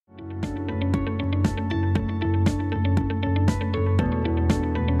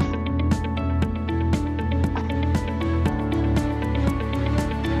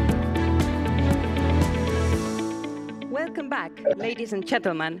ladies and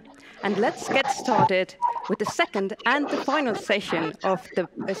gentlemen, and let's get started with the second and the final session of the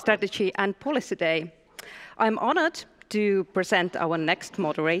Strategy and Policy Day. I'm honored to present our next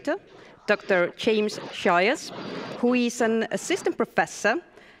moderator, Dr. James Shires, who is an assistant professor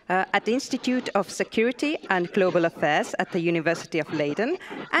at the Institute of Security and Global Affairs at the University of Leiden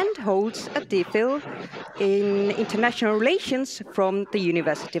and holds a DPhil in International Relations from the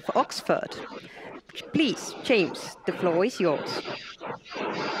University of Oxford. Please, James, the floor is yours.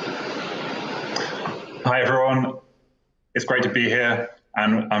 Hi, everyone. It's great to be here,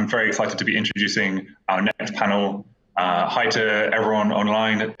 and I'm very excited to be introducing our next panel. Hi to everyone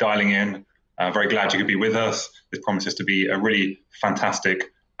online dialing in. Very glad you could be with us. This promises to be a really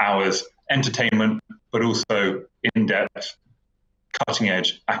fantastic hour's entertainment, but also in-depth,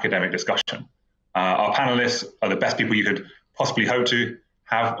 cutting-edge academic discussion. Our panelists are the best people you could possibly hope to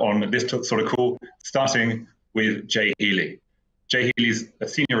have on this sort of call, starting with Jay Healey. Jay Healey's a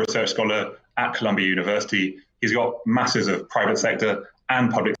senior research scholar at Columbia University. He's got masses of private sector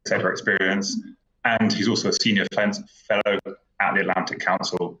and public sector experience, and he's also a senior fellow at the Atlantic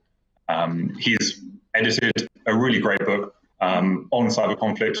Council. He's edited a really great book on cyber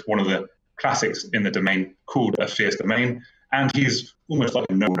conflict, one of the classics in the domain called A Fierce Domain, and he's almost like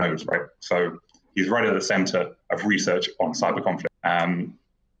a no-nose, right? So he's right at the center of research on cyber conflict.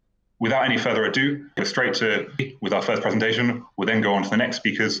 Without any further ado, go straight to with our first presentation. We'll then go on to the next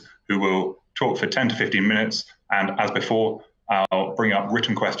speakers who will talk for 10 to 15 minutes. And as before, I'll bring up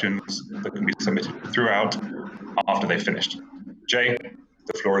written questions that can be submitted throughout after they've finished. Jay,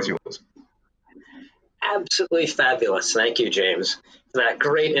 the floor is yours. Absolutely fabulous. Thank you, James, for that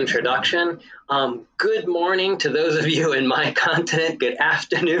great introduction. Good morning to those of you in my continent. Good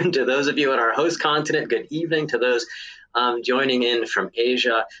afternoon to those of you in our host continent. Good evening to those joining in from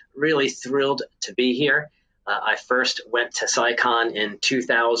Asia. Really thrilled to be here. I first went to SciCon in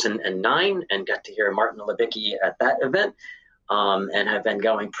 2009 and got to hear Martin Levicki at that event, and have been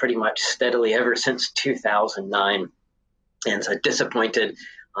going pretty much steadily ever since 2009. And so disappointed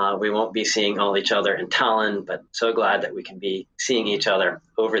we won't be seeing all each other in Tallinn, but so glad that we can be seeing each other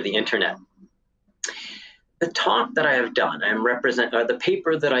over the internet. The talk that I have done, I am the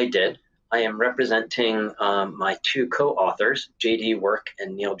paper that I did, I am representing my two co-authors, J.D. Work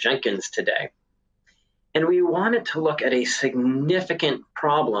and Neil Jenkins today. And we wanted to look at a significant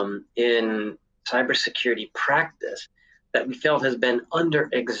problem in cybersecurity practice that we felt has been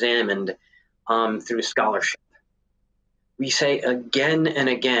under-examined through scholarship. We say again and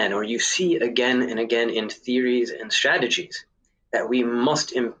again, or you see again and again in theories and strategies, that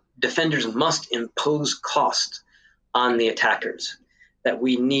defenders must impose cost on the attackers, that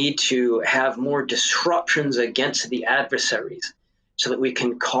we need to have more disruptions against the adversaries so that we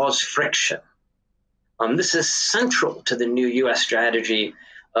can cause friction. This is central to the new US strategy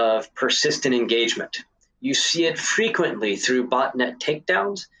of persistent engagement. You see it frequently through botnet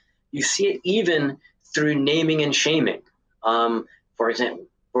takedowns. You see it even through naming and shaming. For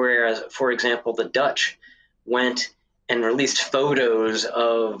example, the Dutch went and released photos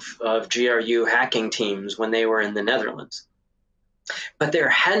of GRU hacking teams when they were in the Netherlands. But there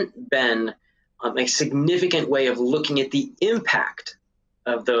hadn't been a significant way of looking at the impact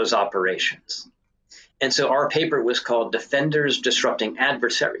of those operations. And so our paper was called Defenders Disrupting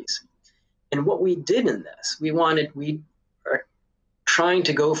Adversaries. And what we did in this, we are trying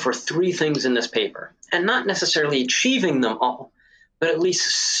to go for three things in this paper, and not necessarily achieving them all, but at least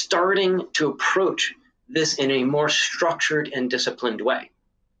starting to approach this in a more structured and disciplined way.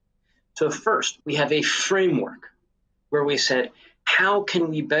 So first, we have a framework where we said, how can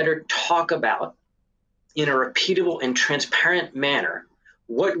we better talk about, in a repeatable and transparent manner,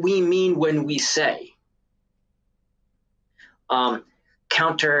 what we mean when we say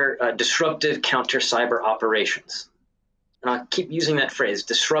disruptive counter cyber operations. And I'll keep using that phrase,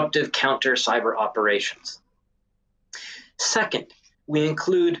 disruptive counter cyber operations. Second, we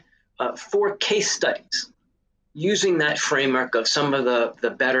include 4 case studies using that framework of some of the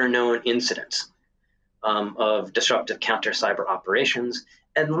better known incidents of disruptive counter cyber operations.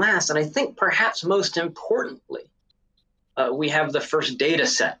 And last, and I think perhaps most importantly, we have the first data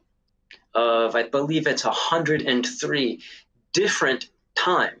set of, I believe it's 103 different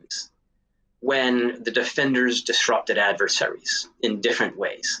times when the defenders disrupted adversaries in different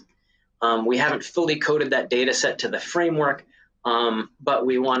ways. We haven't fully coded that data set to the framework, but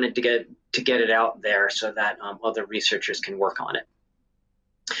we wanted to get it out there so that other researchers can work on it.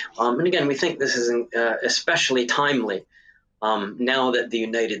 And again, we think this is especially timely now that the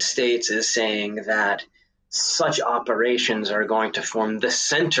United States is saying that such operations are going to form the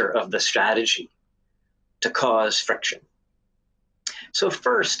center of the strategy to cause friction. So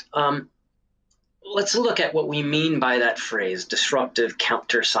first, let's look at what we mean by that phrase, disruptive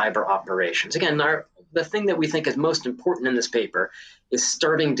counter cyber operations. Again, the thing that we think is most important in this paper is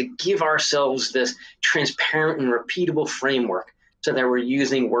starting to give ourselves this transparent and repeatable framework so that we're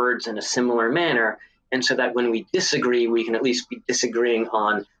using words in a similar manner, and so that when we disagree, we can at least be disagreeing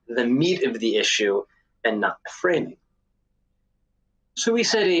on the meat of the issue and not the framing. So we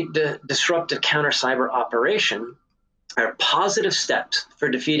said a disruptive counter cyber operation are positive steps for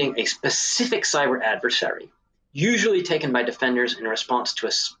defeating a specific cyber adversary, usually taken by defenders in response to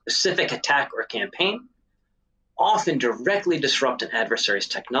a specific attack or campaign, often directly disrupt an adversary's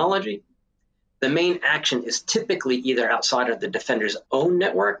technology. The main action is typically either outside of the defender's own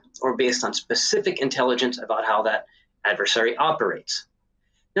network or based on specific intelligence about how that adversary operates.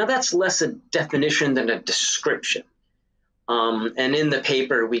 Now, that's less a definition than a description. And in the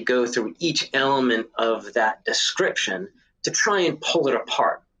paper, we go through each element of that description to try and pull it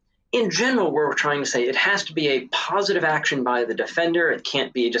apart. In general, we're trying to say it has to be a positive action by the defender. It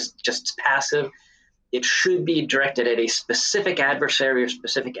can't be just passive. It should be directed at a specific adversary or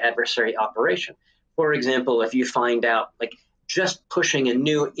specific adversary operation. For example, if you find out, like, just pushing a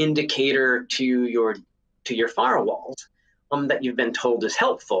new indicator to your firewalls that you've been told is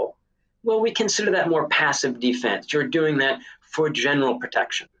helpful, well, we consider that more passive defense. You're doing that for general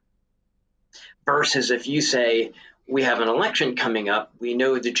protection. Versus if you say, we have an election coming up, we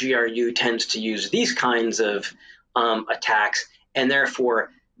know the GRU tends to use these kinds of attacks, and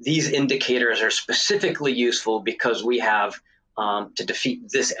therefore these indicators are specifically useful because we have to defeat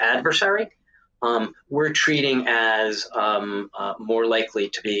this adversary, we're treating as more likely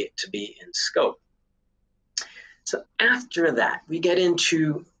to be in scope. So after that, we get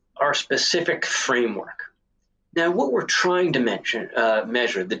into our specific framework. Now, what we're trying to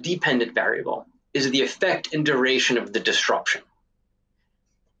measure, the dependent variable, is the effect and duration of the disruption.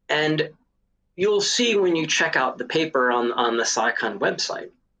 And you'll see when you check out the paper on the SciCon website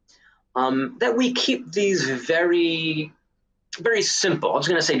that we keep these very, very simple. I was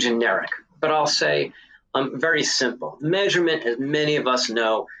going to say generic, but I'll say very simple. Measurement, as many of us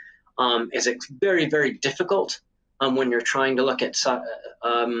know, is very, very difficult when you're trying to look at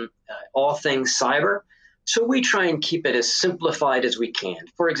all things cyber. So we try and keep it as simplified as we can.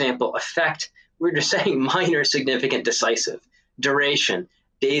 For example, effect, we're just saying minor, significant, decisive. Duration,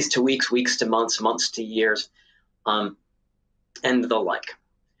 days to weeks, weeks to months, months to years, and the like.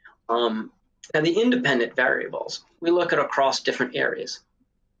 And the independent variables, we look at across different areas.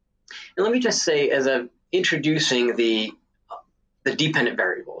 And let me just say, as I'm introducing the dependent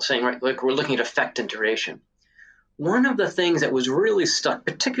variable, saying, right, like we're looking at effect and duration. One of the things that was really stuck,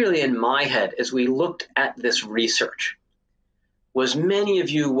 particularly in my head, as we looked at this research, was many of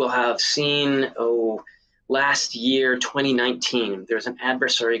you will have seen, last year, 2019, there's an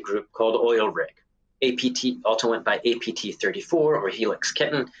adversary group called Oil Rig. APT also went by APT-34 or Helix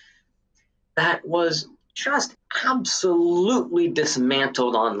Kitten. That was just absolutely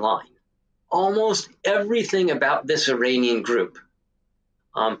dismantled online. Almost everything about this Iranian group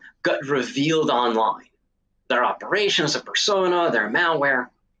got revealed online. Their operations, their persona, their malware.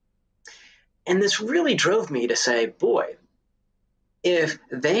 And this really drove me to say, boy, if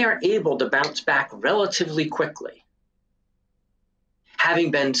they are able to bounce back relatively quickly,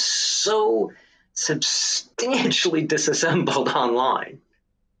 having been so substantially disassembled online,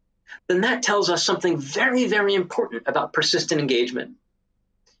 then that tells us something very, very important about persistent engagement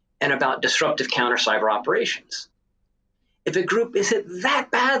and about disruptive counter cyber operations. If a group is hit that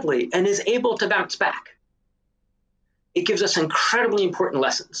badly and is able to bounce back, it gives us incredibly important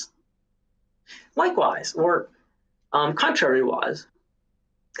lessons. Likewise, or contrary-wise,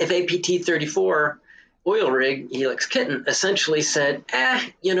 if APT-34 Oil Rig Helix Kitten essentially said,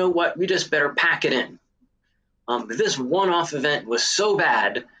 you know what, we just better pack it in. This one-off event was so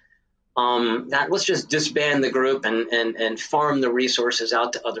bad that let's just disband the group and farm the resources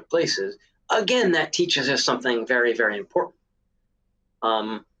out to other places. Again, that teaches us something very, very important.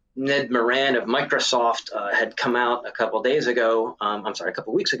 Ned Moran of Microsoft had come out a couple weeks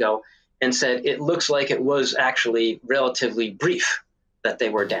ago, and said it looks like it was actually relatively brief that they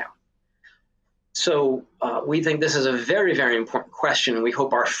were down. So we think this is a very, very important question. We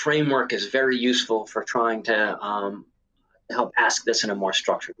hope our framework is very useful for trying to help ask this in a more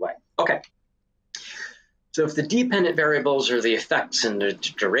structured way. Okay. So if the dependent variables are the effects and the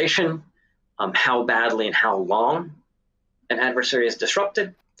duration, how badly and how long an adversary is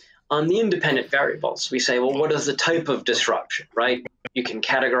disrupted, on the independent variables, we say, well, what is the type of disruption, right? You can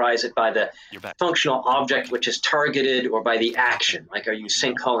categorize it by the functional object which is targeted or by the action, like are you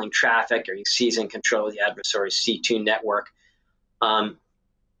sinkholing traffic, are you seizing control of the adversary's C2 network?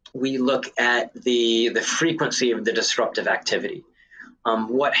 We look at the frequency of the disruptive activity.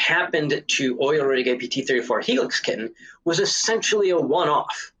 What happened to oil rig APT34 helix kitten was essentially a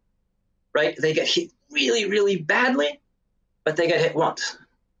one-off, right? They get hit really, really badly, but they get hit once.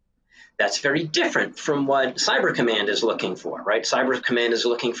 That's very different from what Cyber Command is looking for, right? Cyber Command is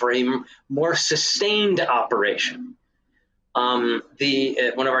looking for a more sustained operation. One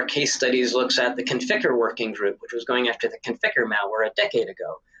of our case studies looks at the Configure working group, which was going after the Configure malware a decade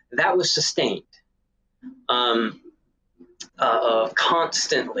ago. That was sustained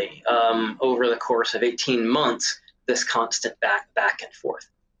constantly over the course of 18 months, this constant back and forth.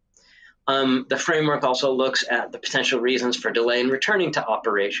 The framework also looks at the potential reasons for delay in returning to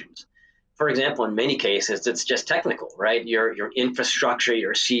operations. For example, in many cases, it's just technical, right? Your infrastructure,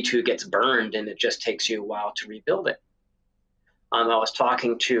 your C2 gets burned and it just takes you a while to rebuild it. I was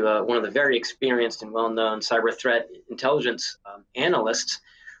talking to one of the very experienced and well-known cyber threat intelligence analysts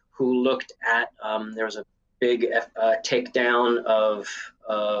who looked at, there was a big takedown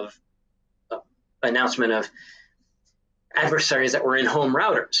of announcement of adversaries that were in home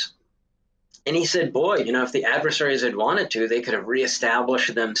routers. And he said, boy, you know, if the adversaries had wanted to, they could have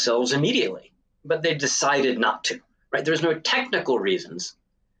reestablished themselves immediately, but they decided not to, right? There's no technical reasons.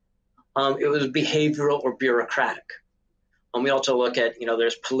 It was behavioral or bureaucratic. We also look at, you know,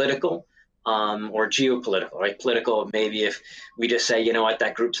 there's political or geopolitical, right? Political, maybe if we just say, you know what,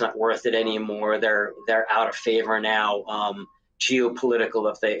 that group's not worth it anymore, they're out of favor now.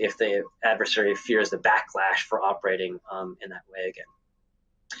 Geopolitical, if the adversary fears the backlash for operating in that way again.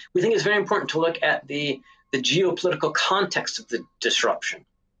 We think it's very important to look at the geopolitical context of the disruption.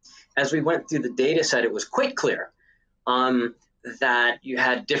 As we went through the data set, it was quite clear that you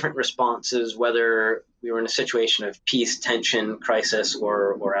had different responses, whether we were in a situation of peace, tension, crisis,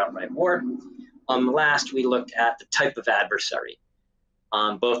 or outright war. Last, we looked at the type of adversary,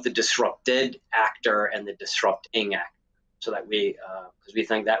 both the disrupted actor and the disrupting actor, so that because we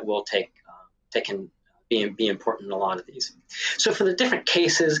think that will be important in a lot of these. So for the different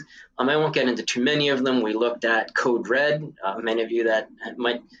cases, I won't get into too many of them. We looked at Code Red. Many of you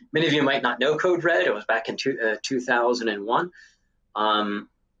might not know Code Red. It was back in 2001.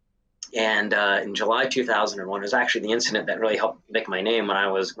 In July 2001, it was actually the incident that really helped make my name when I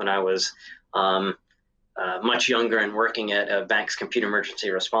was much younger and working at a bank's computer emergency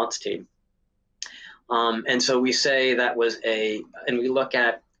response team. And so we say that was and we look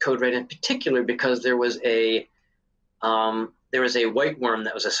at Code Red in particular because there was a white worm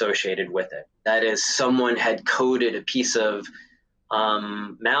that was associated with it. That is, someone had coded a piece of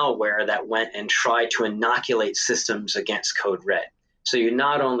malware that went and tried to inoculate systems against Code Red. So you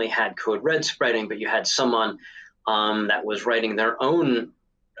not only had Code Red spreading, but you had someone that was writing their own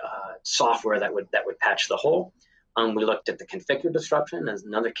software that would patch the hole. We looked at the Configure disruption as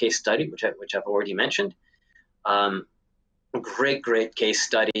another case study, which I've already mentioned. Great case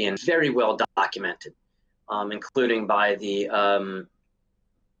study and very well documented, including by the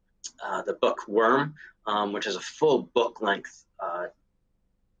book Worm, which is a full book-length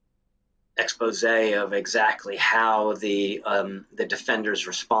expose of exactly how the defenders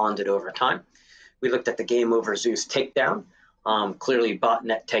responded over time. We looked at the Game Over Zeus takedown. Clearly,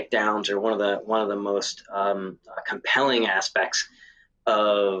 botnet takedowns are one of the most compelling aspects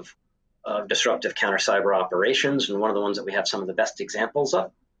of disruptive counter-cyber operations, and one of the ones that we have some of the best examples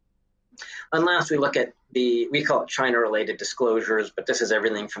of. And last, we look at we call it China-related disclosures, but this is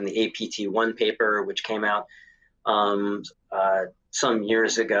everything from the APT1 paper, which came out some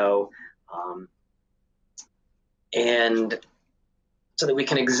years ago, and so that we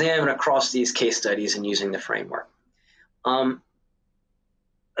can examine across these case studies and using the framework.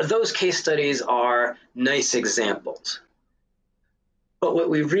 Those case studies are nice examples. But what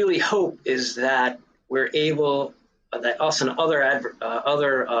we really hope is that that us and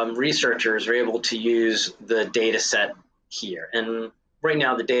other researchers are able to use the data set here. And right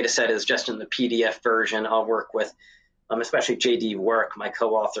now the data set is just in the PDF version. I'll work with, especially JD Work, my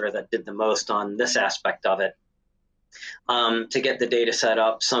co-author that did the most on this aspect of it, to get the data set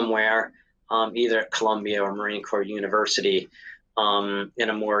up somewhere, either at Columbia or Marine Corps University, in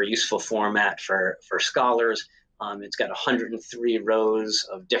a more useful format for scholars. It's got 103 rows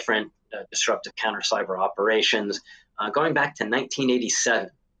of different disruptive counter-cyber operations going back to 1987.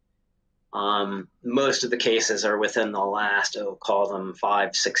 Most of the cases are within the last, call them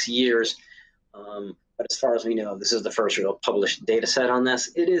 5-6 years. But as far as we know, this is the first real published data set on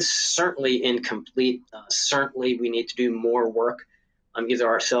this. It is certainly incomplete. Certainly we need to do more work, either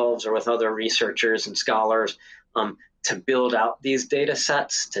ourselves or with other researchers and scholars, to build out these data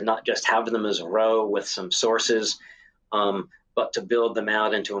sets, to not just have them as a row with some sources, but to build them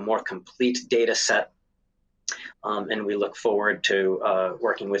out into a more complete data set. And we look forward to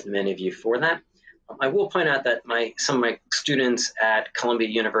working with many of you for that. I will point out that some of my students at Columbia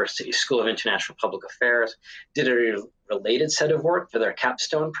University School of International Public Affairs did a related set of work for their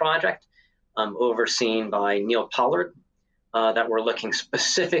capstone project, overseen by Neil Pollard, that we're looking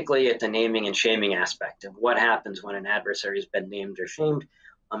specifically at the naming and shaming aspect of what happens when an adversary has been named or shamed.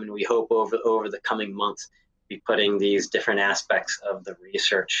 And we hope over the coming months be putting these different aspects of the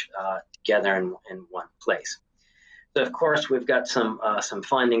research together in one place. So of course, we've got some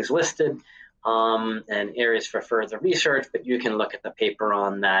findings listed and areas for further research, but you can look at the paper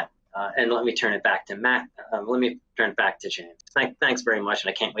on that. And let me turn it back to Matt. Let me turn it back to James. Thanks very much, and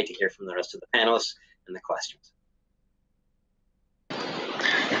I can't wait to hear from the rest of the panelists and the questions.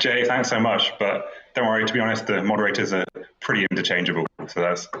 Jay, thanks so much. But don't worry, to be honest, the moderators are pretty interchangeable, so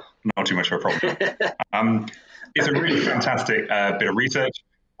that's not too much of a problem. It's a really fantastic bit of research.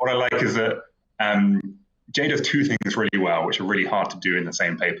 What I like is that Jay does two things really well, which are really hard to do in the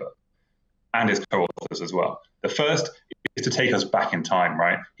same paper, and his co-authors as well. The first is to take us back in time,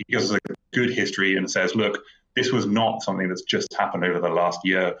 right? He gives us a good history and says, look, this was not something that's just happened over the last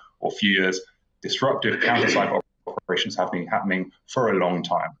year or few years. Disruptive counter-cyber operations have been happening for a long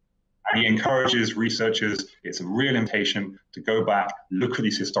time. And he encourages researchers, it's a real invitation to go back, look at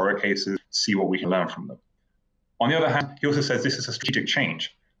these historic cases, see what we can learn from them. On the other hand, he also says this is a strategic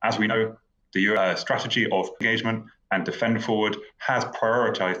change. As we know, the strategy of engagement and defend forward has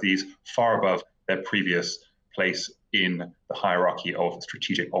prioritized these far above their previous place in the hierarchy of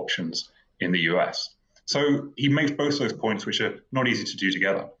strategic options in the US. So he makes both those points, which are not easy to do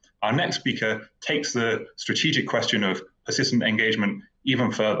together. Our next speaker takes the strategic question of persistent engagement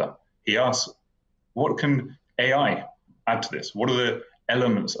even further. He asks, what can AI add to this? What are the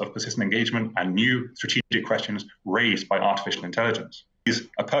elements of persistent engagement and new strategic questions raised by artificial intelligence? He's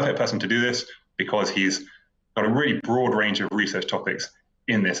a perfect person to do this because he's got a really broad range of research topics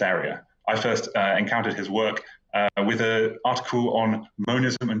in this area. I first encountered his work with an article on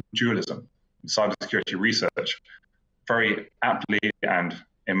monism and dualism in cybersecurity research, very aptly and,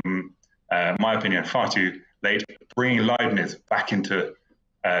 in my opinion, far too late, bringing Leiden back into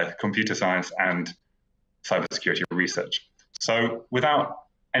computer science and cybersecurity research. So without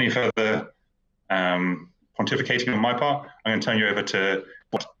any further pontificating on my part, I'm going to turn you over to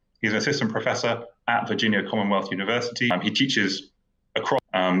Whyte. He's an assistant professor at Virginia Commonwealth University. He teaches across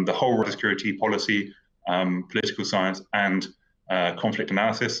the whole security policy, political science, and conflict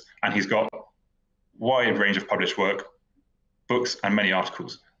analysis. And he's got a wide range of published work, books, and many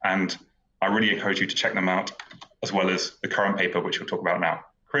articles. And I really encourage you to check them out, as well as the current paper, which we'll talk about now.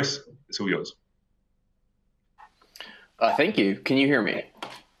 Chris, it's all yours. Thank you. Can you hear me?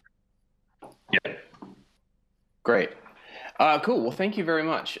 Yeah. Great. Cool. Well, thank you very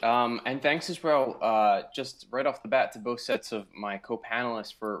much. And thanks as well, just right off the bat, to both sets of my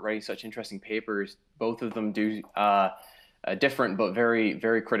co-panelists for writing such interesting papers. Both of them do different but very,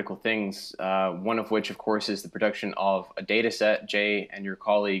 very critical things, one of which, of course, is the production of a data set. Jay and your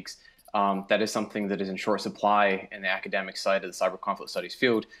colleagues, that is something that is in short supply in the academic side of the cyber conflict studies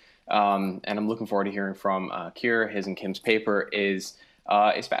field. And I'm looking forward to hearing from Keir. His and Kim's paper is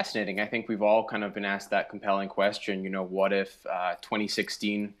fascinating. I think we've all kind of been asked that compelling question, you know, what if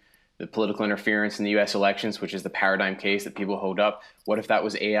 2016, the political interference in the US elections, which is the paradigm case that people hold up, what if that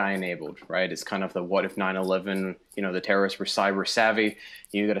was AI enabled, right? It's kind of the what if 9/11, you know, the terrorists were cyber savvy.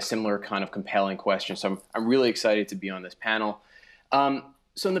 You got a similar kind of compelling question. So I'm really excited to be on this panel.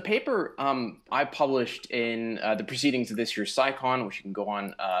 So in the paper I published in the proceedings of this year's SciCon, which you can go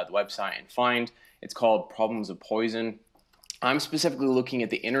on the website and find, it's called Problems of Poison. I'm specifically looking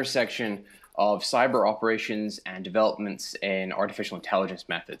at the intersection of cyber operations and developments in artificial intelligence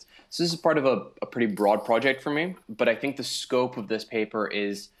methods. So this is part of a pretty broad project for me, but I think the scope of this paper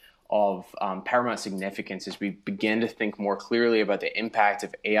is of paramount significance as we begin to think more clearly about the impact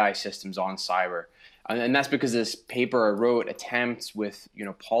of AI systems on cyber. And that's because this paper I wrote attempts with, you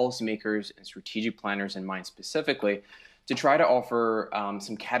know, policymakers and strategic planners in mind specifically to try to offer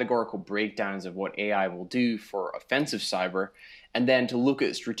some categorical breakdowns of what AI will do for offensive cyber, and then to look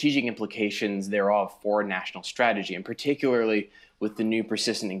at strategic implications thereof for national strategy, and particularly with the new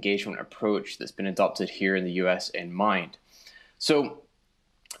persistent engagement approach that's been adopted here in the US in mind. So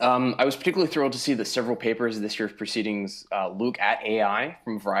I was particularly thrilled to see that several papers of this year's proceedings look at AI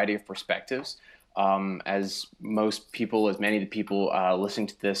from a variety of perspectives. As most people, as many of the people listening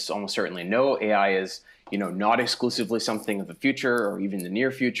to this almost certainly know, AI is, you know, not exclusively something of the future or even the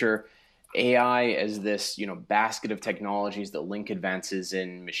near future. AI as this, basket of technologies that link advances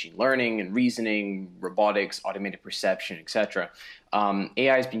in machine learning and reasoning, robotics, automated perception, etc.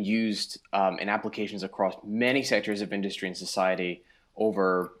 AI has been used in applications across many sectors of industry and society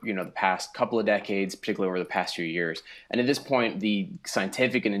over the past couple of decades, particularly over the past few years. And at this point, the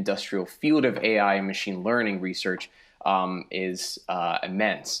scientific and industrial field of AI and machine learning research is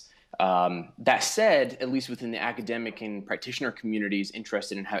immense. That said, at least within the academic and practitioner communities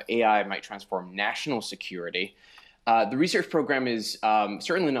interested in how AI might transform national security, the research program is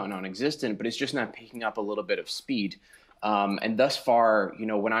certainly not non-existent, but it's just now picking up a little bit of speed. And thus far,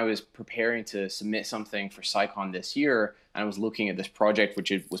 when I was preparing to submit something for SciCon this year, and I was looking at this project,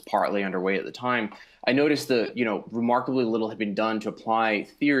 which was partly underway at the time, I noticed that, remarkably little had been done to apply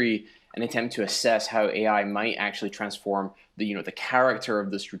theory and attempt to assess how AI might actually transform the character of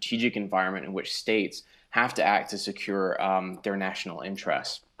the strategic environment in which states have to act to secure their national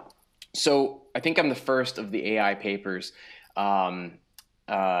interests. So I think I'm the first of the AI papers, at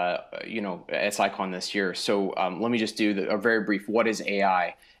SciCon this year. So let me just do a very brief, what is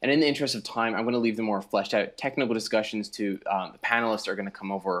AI? And in the interest of time, I'm going to leave the more fleshed out technical discussions to the panelists that are going to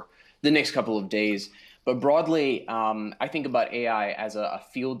come over the next couple of days. But broadly, I think about AI as a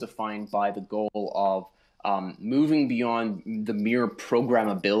field defined by the goal of moving beyond the mere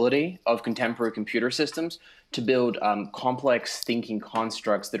programmability of contemporary computer systems to build complex thinking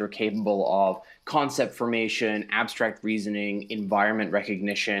constructs that are capable of concept formation, abstract reasoning, environment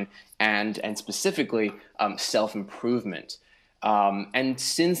recognition, and specifically self-improvement. And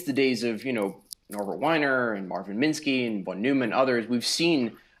since the days of Norbert Wiener and Marvin Minsky and von Neumann and others, we've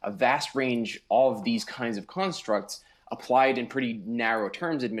seen a vast range of these kinds of constructs applied in pretty narrow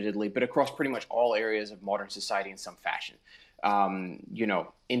terms, admittedly, but across pretty much all areas of modern society in some fashion.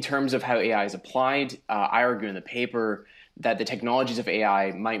 In terms of how AI is applied, I argue in the paper that the technologies of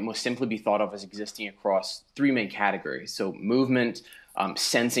AI might most simply be thought of as existing across three main categories. So movement,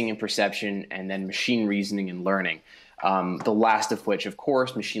 sensing and perception, and then machine reasoning and learning. The last of which, of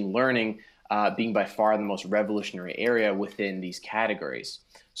course, machine learning, being by far the most revolutionary area within these categories.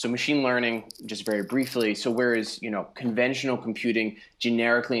 So machine learning, just very briefly, so whereas, conventional computing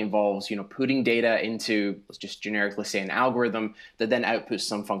generically involves, putting data into, let's just generically say, an algorithm that then outputs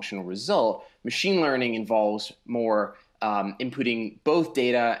some functional result, machine learning involves more inputting both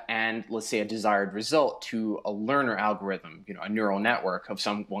data and, let's say, a desired result to a learner algorithm, a neural network of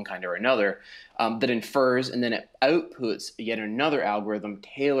one kind or another, that infers and then it outputs yet another algorithm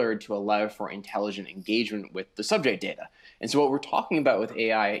tailored to allow for intelligent engagement with the subject data. And so what we're talking about with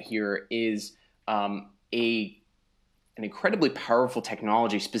AI here is an incredibly powerful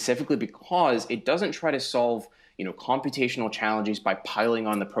technology, specifically because it doesn't try to solve computational challenges by piling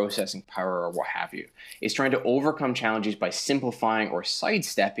on the processing power or what have you. It's trying to overcome challenges by simplifying or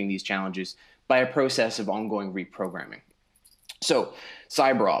sidestepping these challenges by a process of ongoing reprogramming. So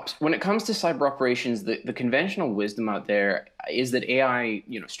cyber ops. When it comes to cyber operations, the conventional wisdom out there is that AI,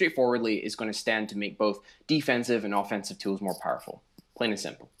 straightforwardly is going to stand to make both defensive and offensive tools more powerful. Plain and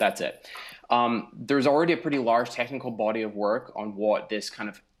simple. That's it. There's already a pretty large technical body of work on what this kind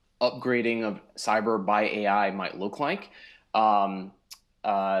of upgrading of cyber by AI might look like.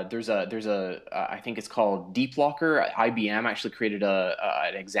 There's a I think it's called DeepLocker. IBM actually created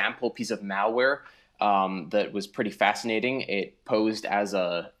an example piece of malware that was pretty fascinating. It posed as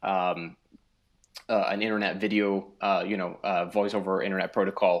an internet video, voice over internet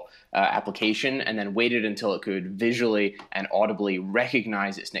protocol application, and then waited until it could visually and audibly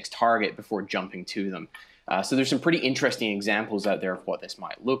recognize its next target before jumping to them. So there's some pretty interesting examples out there of what this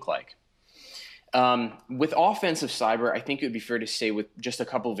might look like. With offensive cyber, I think it would be fair to say, with just a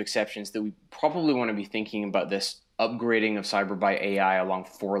couple of exceptions, that we probably want to be thinking about this upgrading of cyber by AI along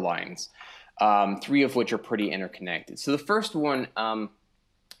four lines, three of which are pretty interconnected. So the first one,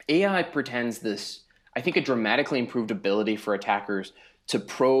 AI pretends this, I think, a dramatically improved ability for attackers to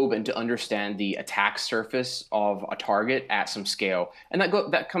probe and to understand the attack surface of a target at some scale. And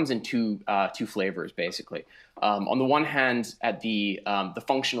that comes in two flavors, basically. On the one hand, at the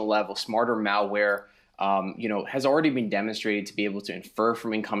functional level, smarter malware has already been demonstrated to be able to infer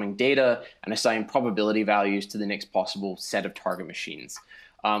from incoming data and assign probability values to the next possible set of target machines.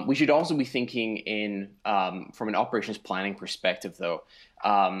 We should also be thinking from an operations planning perspective, though.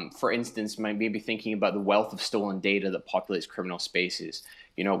 For instance, might maybe thinking about the wealth of stolen data that populates criminal spaces.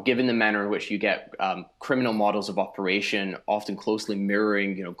 Given the manner in which you get criminal models of operation, often closely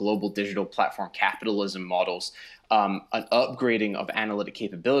mirroring, global digital platform capitalism models, an upgrading of analytic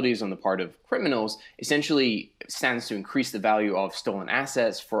capabilities on the part of criminals essentially stands to increase the value of stolen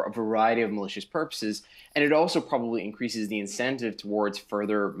assets for a variety of malicious purposes, and it also probably increases the incentive towards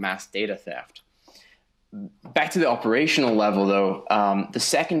further mass data theft. Back to the operational level, though, the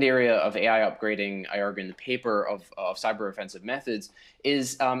second area of AI upgrading, I argue in the paper, of cyber offensive methods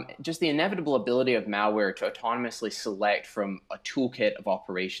is just the inevitable ability of malware to autonomously select from a toolkit of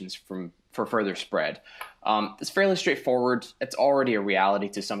operations for further spread. It's fairly straightforward. It's already a reality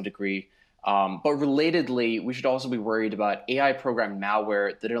to some degree. But relatedly, we should also be worried about AI-programmed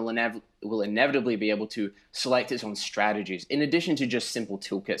malware that will inevitably be able to select its own strategies, in addition to just simple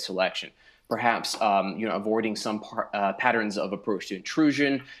toolkit selection. Perhaps avoiding some patterns of approach to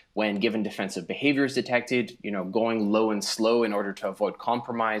intrusion when given defensive behavior is detected, going low and slow in order to avoid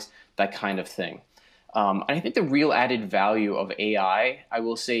compromise, that kind of thing. And I think the real added value of AI, I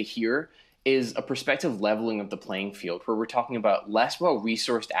will say here, is a prospective leveling of the playing field, where we're talking about less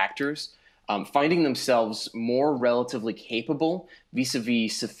well-resourced actors finding themselves more relatively capable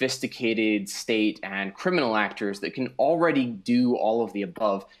vis-a-vis sophisticated state and criminal actors that can already do all of the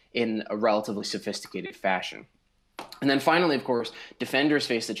above in a relatively sophisticated fashion. And then finally, of course, defenders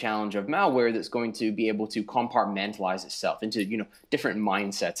face the challenge of malware that's going to be able to compartmentalize itself into different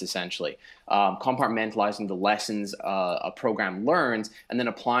mindsets, essentially, compartmentalizing the lessons a program learns and then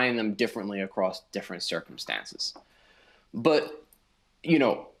applying them differently across different circumstances. But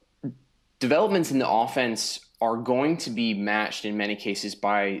developments in the offense are going to be matched in many cases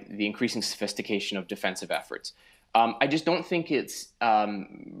by the increasing sophistication of defensive efforts. I just don't think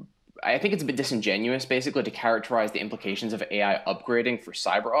I think it's a bit disingenuous, basically, to characterize the implications of AI upgrading for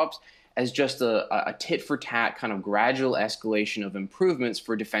cyber ops as just a tit-for-tat kind of gradual escalation of improvements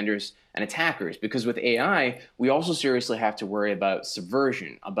for defenders and attackers. Because with AI, we also seriously have to worry about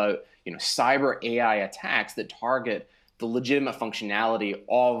subversion, about cyber AI attacks that target the legitimate functionality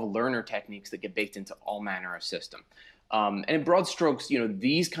of learner techniques that get baked into all manner of system. And in broad strokes,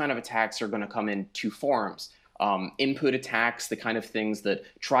 these kind of attacks are going to come in two forms. Input attacks, the kind of things that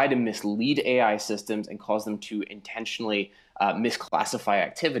try to mislead AI systems and cause them to intentionally misclassify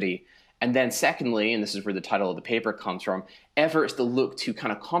activity. And then secondly, and this is where the title of the paper comes from, efforts that look to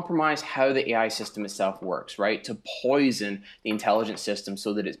kind of compromise how the AI system itself works, right? To poison the intelligence system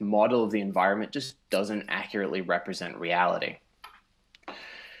so that its model of the environment just doesn't accurately represent reality.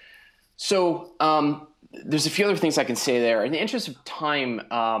 So there's a few other things I can say there. In the interest of time,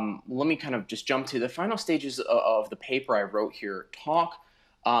 let me kind of just jump to the final stages of the paper I wrote here, talk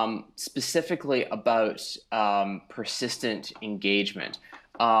specifically about persistent engagement.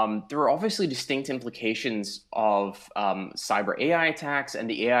 There are obviously distinct implications of cyber AI attacks and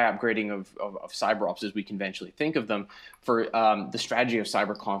the AI upgrading of cyber ops as we conventionally think of them for the strategy of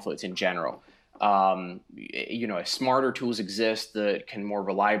cyber conflicts in general. Smarter tools exist that can more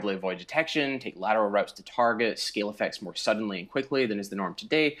reliably avoid detection, take lateral routes to target, scale effects more suddenly and quickly than is the norm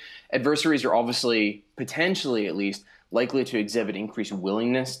today. Adversaries are obviously, potentially at least, likely to exhibit increased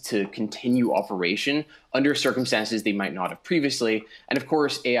willingness to continue operation under circumstances they might not have previously. And of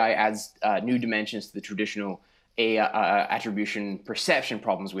course, AI adds new dimensions to the traditional AI attribution perception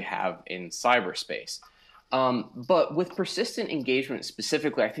problems we have in cyberspace. But with persistent engagement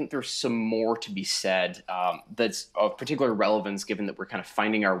specifically, I think there's some more to be said that's of particular relevance given that we're kind of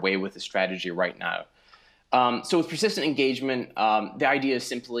finding our way with the strategy right now. So with persistent engagement, the idea is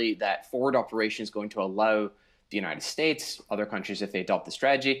simply that forward operation is going to allow the United States, other countries if they adopt the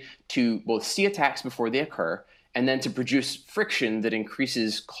strategy, to both see attacks before they occur and then to produce friction that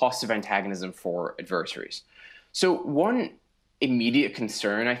increases costs of antagonism for adversaries. So one immediate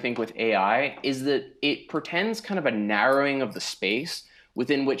concern, I think, with AI is that it portends kind of a narrowing of the space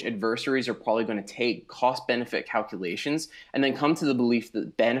within which adversaries are probably going to take cost-benefit calculations and then come to the belief that the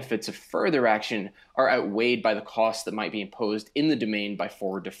benefits of further action are outweighed by the costs that might be imposed in the domain by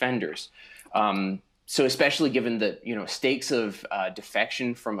forward defenders. So especially given that stakes of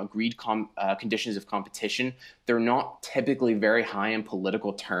defection from agreed conditions of competition, they're not typically very high in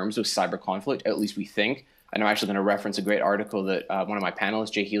political terms with cyber conflict, at least we think. And I'm actually going to reference a great article that one of my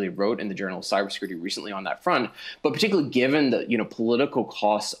panelists, Jay Healey, wrote in the Journal of Cybersecurity recently on that front. But particularly given that political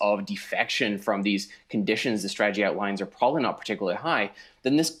costs of defection from these conditions the strategy outlines are probably not particularly high,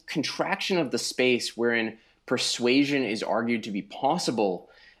 then this contraction of the space wherein persuasion is argued to be possible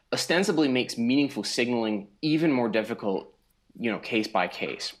ostensibly makes meaningful signaling even more difficult, case by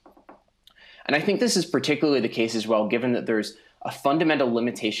case. And I think this is particularly the case as well, given that there's a fundamental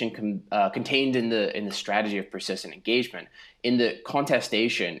limitation contained in the strategy of persistent engagement, in that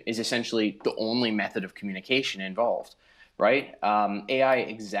contestation is essentially the only method of communication involved, right? AI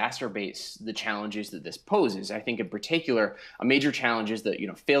exacerbates the challenges that this poses. I think in particular, a major challenge is that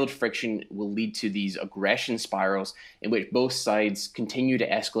failed friction will lead to these aggression spirals in which both sides continue to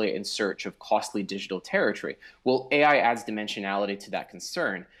escalate in search of costly digital territory. Well, AI adds dimensionality to that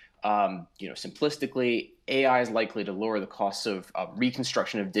concern. Simplistically, AI is likely to lower the costs of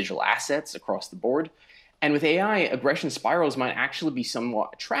reconstruction of digital assets across the board. And with AI, aggression spirals might actually be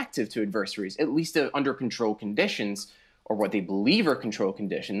somewhat attractive to adversaries, at least under controlled conditions, or what they believe are control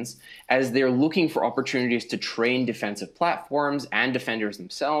conditions, as they're looking for opportunities to train defensive platforms and defenders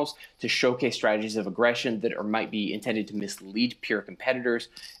themselves to showcase strategies of aggression that might be intended to mislead peer competitors,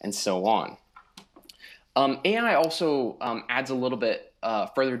 and so on. AI also adds a little bit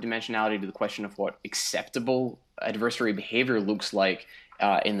further dimensionality to the question of what acceptable adversary behavior looks like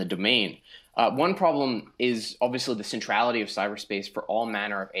in the domain. One problem is obviously the centrality of cyberspace for all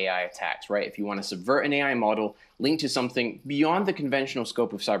manner of AI attacks, right? If you want to subvert an AI model linked to something beyond the conventional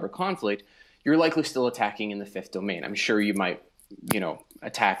scope of cyber conflict, you're likely still attacking in the fifth domain. I'm sure you might,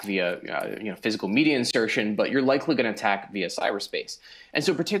 attack via, physical media insertion, but you're likely going to attack via cyberspace. And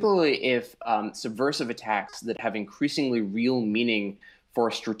so particularly if subversive attacks that have increasingly real meaning for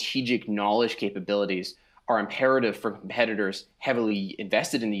strategic knowledge capabilities are imperative for competitors heavily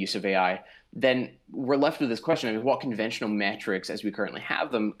invested in the use of AI, then we're left with this question: what conventional metrics, as we currently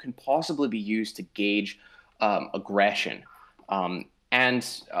have them, can possibly be used to gauge aggression? And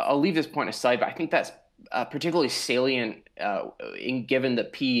I'll leave this point aside, but I think that's particularly salient given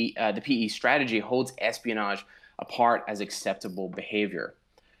that the PE strategy holds espionage apart as acceptable behavior.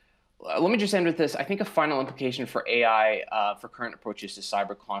 Let me just end with this. I think a final implication for AI for current approaches to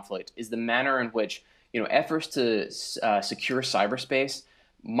cyber conflict is the manner in which efforts to secure cyberspace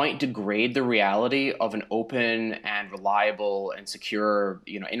might degrade the reality of an open and reliable and secure,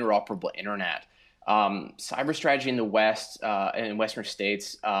 interoperable internet. Cyber strategy in the West and in Western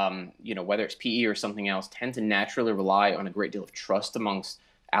states, whether it's PE or something else, tend to naturally rely on a great deal of trust amongst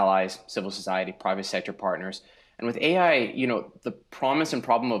allies, civil society, private sector partners. And with AI, the promise and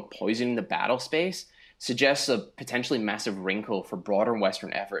problem of poisoning the battle space suggests a potentially massive wrinkle for broader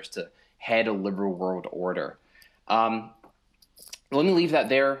Western efforts to head a liberal world order. Let me leave that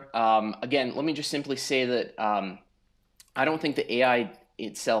there. Again, let me just simply say that I don't think the AI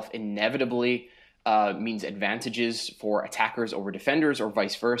itself inevitably means advantages for attackers over defenders or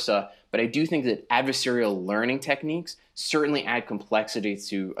vice versa, but I do think that adversarial learning techniques certainly add complexity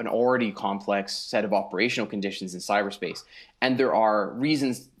to an already complex set of operational conditions in cyberspace. And there are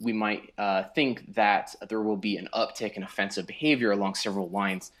reasons we might think that there will be an uptick in offensive behavior along several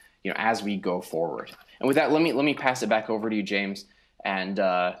lines, as we go forward. And with that, let me pass it back over to you, James, and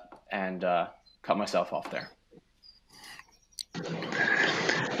cut myself off there.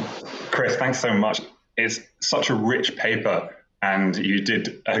 Chris, thanks so much. It's such a rich paper, and you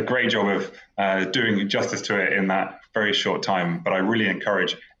did a great job of doing justice to it in that very short time. But I really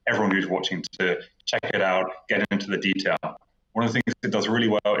encourage everyone who's watching to check it out, get into the detail. One of the things it does really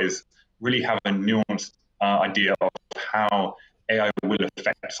well is really have a nuanced idea of how AI will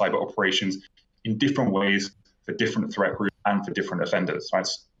affect cyber operations in different ways for different threat groups and for different offenders, right?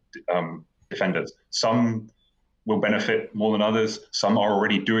 Defenders. Some will benefit more than others. Some are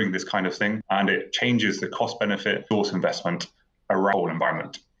already doing this kind of thing, and it changes the cost-benefit resource investment around the whole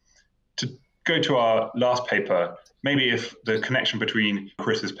environment. To go to our last paper, maybe if the connection between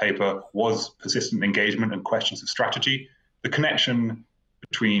Chris's paper was persistent engagement and questions of strategy, the connection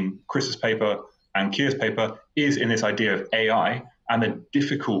between Chris's paper and Keir's paper is in this idea of AI and the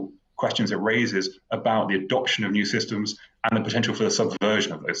difficult questions it raises about the adoption of new systems and the potential for the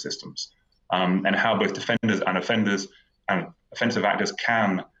subversion of those systems. And how both defenders and offenders and offensive actors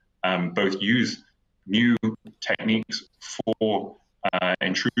can both use new techniques for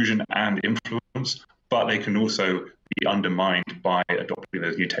intrusion and influence, but they can also be undermined by adopting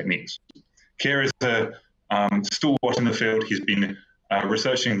those new techniques. Keir is a stalwart in the field. He's been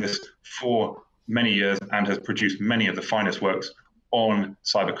researching this for many years and has produced many of the finest works on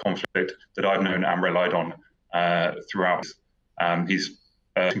cyber conflict that I've known and relied on throughout. He's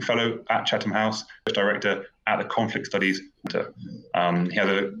a fellow at Chatham House, director at the Conflict Studies Center. He has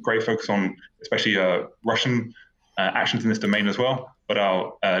a great focus on especially Russian actions in this domain as well, but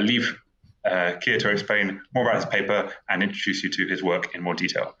I'll leave Keir to explain more about his paper and introduce you to his work in more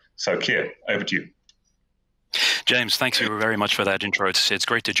detail. So Keir, over to you. James, thank you very much for that intro. It's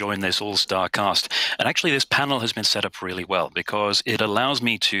great to join this all-star cast. And actually, this panel has been set up really well because it allows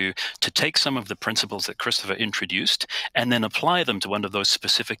me to take some of the principles that Christopher introduced and then apply them to one of those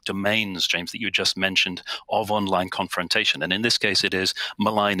specific domains, James, that you just mentioned of online confrontation. And in this case, it is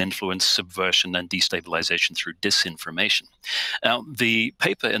malign influence, subversion, and destabilization through disinformation. Now, the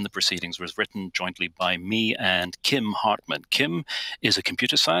paper in the proceedings was written jointly by me and Kim Hartmann. Kim is a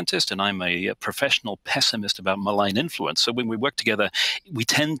computer scientist, and I'm a professional pessimist about malign influence. So when we work together, we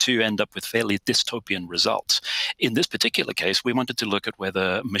tend to end up with fairly dystopian results. In this particular case, we wanted to look at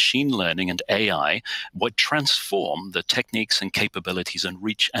whether machine learning and AI would transform the techniques and capabilities and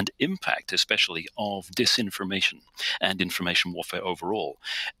reach and impact, especially of disinformation and information warfare overall.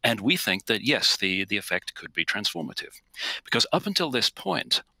 And we think that, yes, the effect could be transformative. Because up until this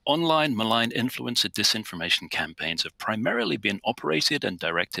point, online malign influence and disinformation campaigns have primarily been operated and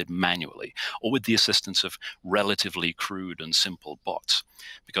directed manually, or with the assistance of relatively crude and simple bots,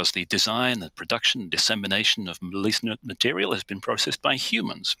 because the design, the production, and dissemination of malicious material has been processed by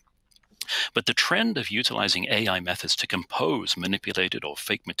humans. But the trend of utilizing AI methods to compose manipulated or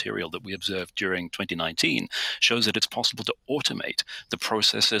fake material that we observed during 2019 shows that it's possible to automate the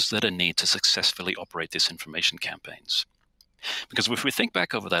processes that are needed to successfully operate disinformation campaigns. Because if we think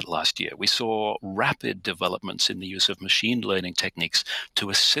back over that last year, we saw rapid developments in the use of machine learning techniques to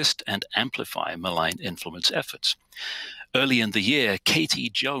assist and amplify malign influence efforts. Early in the year,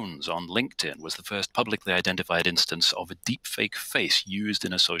 Katie Jones on LinkedIn was the first publicly identified instance of a deepfake face used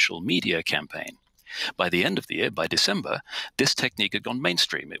in a social media campaign. By the end of the year, by December, this technique had gone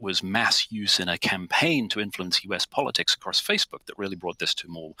mainstream. It was mass use in a campaign to influence US politics across Facebook that really brought this to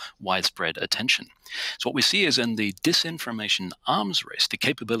more widespread attention. So what we see is in the disinformation arms race, the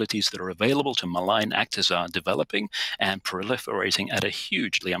capabilities that are available to malign actors are developing and proliferating at a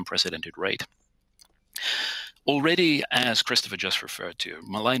hugely unprecedented rate. Already, as Christopher just referred to,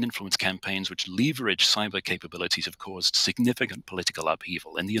 malign influence campaigns which leverage cyber capabilities have caused significant political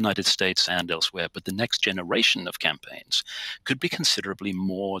upheaval in the United States and elsewhere, but the next generation of campaigns could be considerably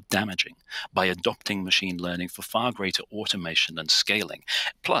more damaging by adopting machine learning for far greater automation and scaling.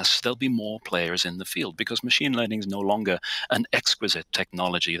 Plus, there'll be more players in the field because machine learning is no longer an exquisite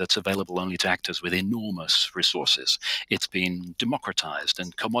technology that's available only to actors with enormous resources. It's been democratized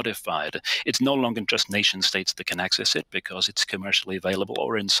and commodified. It's no longer just nation states that can access it because it's commercially available,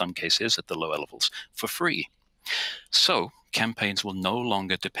 or in some cases at the lower levels, for free. So campaigns will no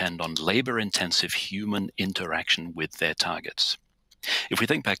longer depend on labor-intensive human interaction with their targets. If we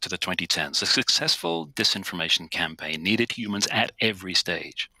think back to the 2010s, a successful disinformation campaign needed humans at every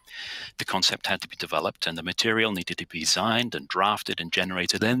stage. The concept had to be developed and the material needed to be designed and drafted and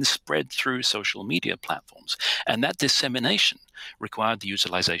generated and spread through social media platforms. And that dissemination required the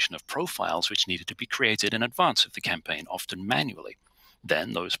utilization of profiles which needed to be created in advance of the campaign, often manually.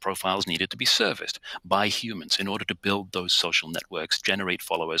 Then those profiles needed to be serviced by humans in order to build those social networks, generate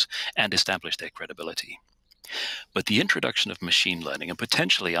followers, and establish their credibility. But the introduction of machine learning and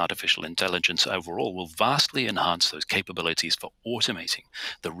potentially artificial intelligence overall will vastly enhance those capabilities for automating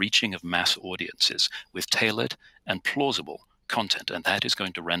the reaching of mass audiences with tailored and plausible content, and that is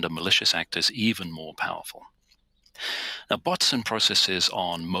going to render malicious actors even more powerful. Now, bots and processes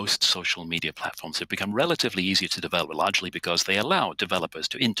on most social media platforms have become relatively easy to develop, largely because they allow developers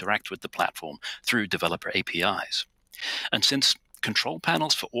to interact with the platform through developer APIs. And since control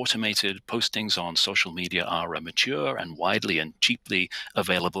panels for automated postings on social media are a mature and widely and cheaply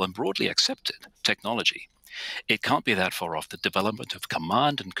available and broadly accepted technology, it can't be that far off the development of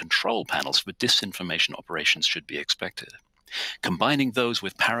command and control panels for disinformation operations should be expected. Combining those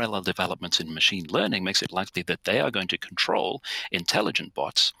with parallel developments in machine learning makes it likely that they are going to control intelligent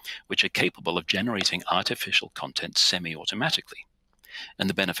bots which are capable of generating artificial content semi-automatically. And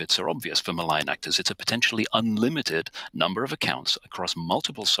the benefits are obvious for malign actors. It's a potentially unlimited number of accounts across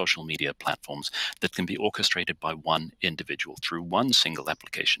multiple social media platforms that can be orchestrated by one individual through one single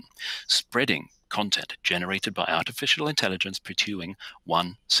application, spreading content generated by artificial intelligence pursuing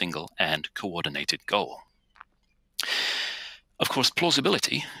one single and coordinated goal. Of course,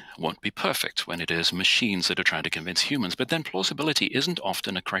 plausibility won't be perfect when it is machines that are trying to convince humans, but then plausibility isn't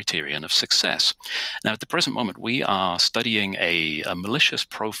often a criterion of success. Now, at the present moment, we are studying a malicious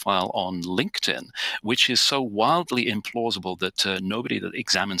profile on LinkedIn, which is so wildly implausible that nobody that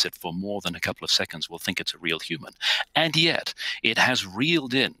examines it for more than a couple of seconds will think it's a real human. And yet, it has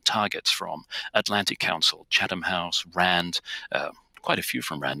reeled in targets from Atlantic Council, Chatham House, RAND, quite a few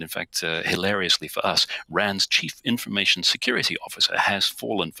from RAND. In fact, hilariously for us, RAND's Chief Information Security Officer has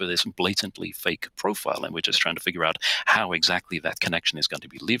fallen for this blatantly fake profile, and we're just trying to figure out how exactly that connection is going to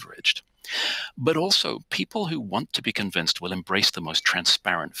be leveraged. But also, people who want to be convinced will embrace the most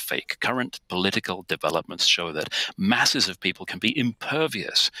transparent fake. Current political developments show that masses of people can be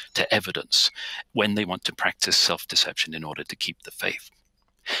impervious to evidence when they want to practice self-deception in order to keep the faith.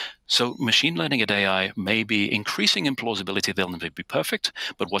 So machine learning and AI may be increasing in plausibility. They'll never be perfect,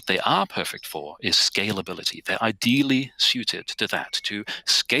 but what they are perfect for is scalability. They're ideally suited to that, to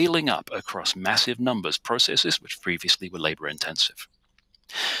scaling up across massive numbers processes which previously were labor-intensive.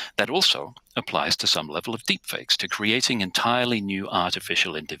 That also applies to some level of deepfakes, to creating entirely new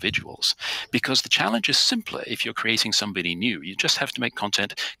artificial individuals. Because the challenge is simpler if you're creating somebody new. You just have to make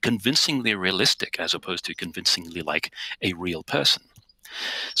content convincingly realistic as opposed to convincingly like a real person.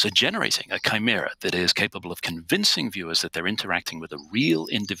 So generating a chimera that is capable of convincing viewers that they're interacting with a real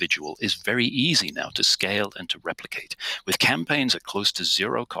individual is very easy now to scale and to replicate, with campaigns at close to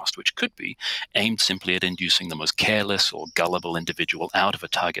zero cost, which could be aimed simply at inducing the most careless or gullible individual out of a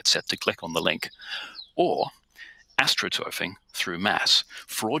target set to click on the link, or astroturfing through mass,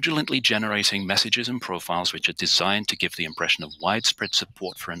 fraudulently generating messages and profiles which are designed to give the impression of widespread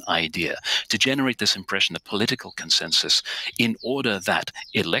support for an idea, to generate this impression of political consensus in order that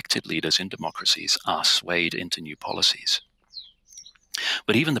elected leaders in democracies are swayed into new policies.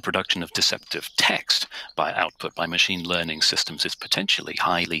 But even the production of deceptive text by output by machine learning systems is potentially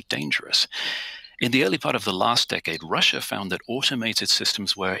highly dangerous. In the early part of the last decade, Russia found that automated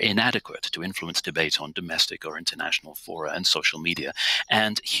systems were inadequate to influence debate on domestic or international fora and social media,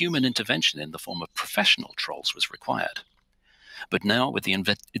 and human intervention in the form of professional trolls was required. But now, with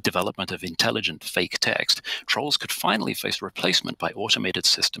the development of intelligent fake text, trolls could finally face replacement by automated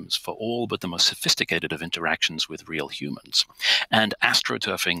systems for all but the most sophisticated of interactions with real humans. And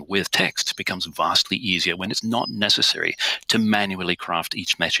astroturfing with text becomes vastly easier when it's not necessary to manually craft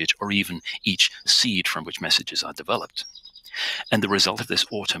each message or even each seed from which messages are developed. And the result of this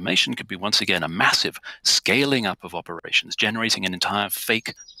automation could be once again a massive scaling up of operations, generating an entire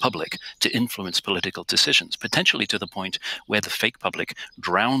fake public to influence political decisions, potentially to the point where the fake public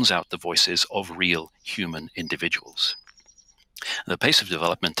drowns out the voices of real human individuals. The pace of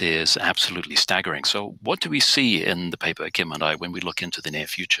development is absolutely staggering. So what do we see in the paper, Kim and I, when we look into the near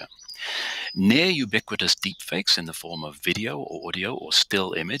future? Near ubiquitous deepfakes in the form of video or audio or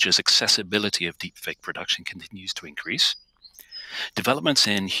still image as accessibility of deepfake production continues to increase. Developments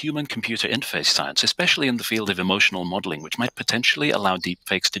in human-computer interface science, especially in the field of emotional modeling, which might potentially allow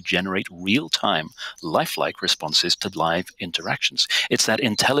deepfakes to generate real-time, lifelike responses to live interactions. It's that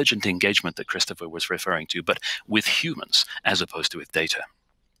intelligent engagement that Christopher was referring to, but with humans as opposed to with data.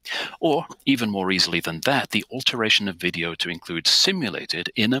 Or, even more easily than that, the alteration of video to include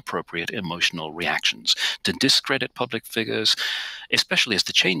simulated, inappropriate emotional reactions, to discredit public figures, especially as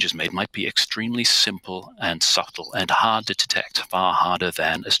the changes made might be extremely simple and subtle and hard to detect, far harder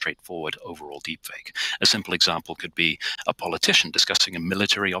than a straightforward overall deepfake. A simple example could be a politician discussing a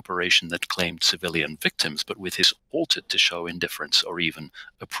military operation that claimed civilian victims, but with his altered to show indifference or even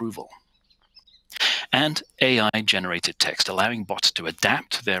approval. And AI-generated text, allowing bots to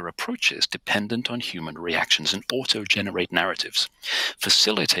adapt their approaches dependent on human reactions and auto-generate narratives,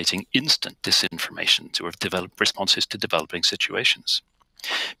 facilitating instant disinformation to develop responses to developing situations.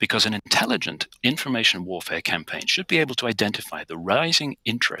 Because an intelligent information warfare campaign should be able to identify the rising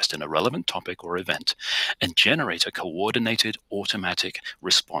interest in a relevant topic or event and generate a coordinated, automatic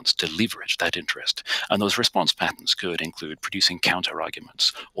response to leverage that interest. And those response patterns could include producing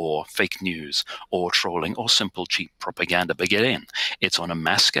counter-arguments, or fake news, or trolling, or simple cheap propaganda. But again, it's on a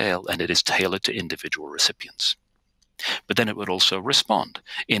mass scale and it is tailored to individual recipients. But then it would also respond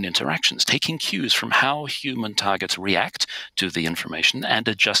in interactions, taking cues from how human targets react to the information and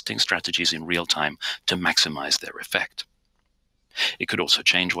adjusting strategies in real time to maximize their effect. It could also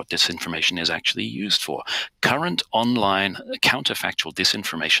change what disinformation is actually used for. Current online counterfactual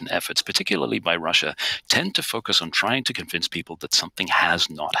disinformation efforts, particularly by Russia, tend to focus on trying to convince people that something has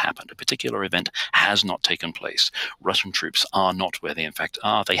not happened. A particular event has not taken place. Russian troops are not where they in fact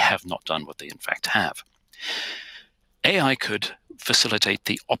are. They have not done what they in fact have. AI could facilitate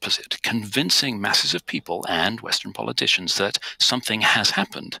the opposite, convincing masses of people and Western politicians that something has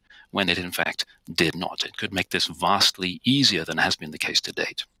happened when it in fact did not. It could make this vastly easier than has been the case to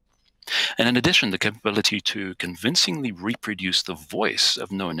date. And in addition, the capability to convincingly reproduce the voice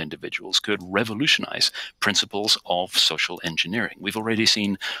of known individuals could revolutionize principles of social engineering. We've already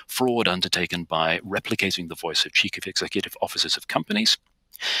seen fraud undertaken by replicating the voice of chief executive officers of companies,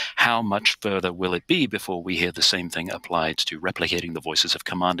 How much further will it be before we hear the same thing applied to replicating the voices of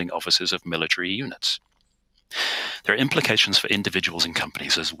commanding officers of military units? There are implications for individuals and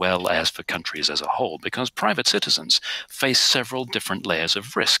companies as well as for countries as a whole, because private citizens face several different layers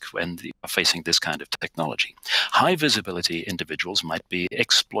of risk when they are facing this kind of technology. High visibility individuals might be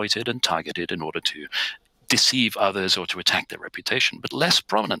exploited and targeted in order to deceive others or to attack their reputation, but less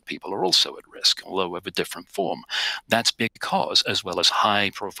prominent people are also at risk, although of a different form. That's because, as well as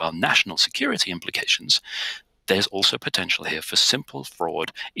high-profile national security implications, there's also potential here for simple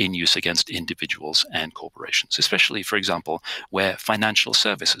fraud in use against individuals and corporations, especially, for example, where financial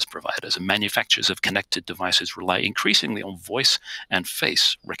services providers and manufacturers of connected devices rely increasingly on voice and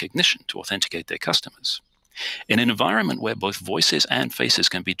face recognition to authenticate their customers. In an environment where both voices and faces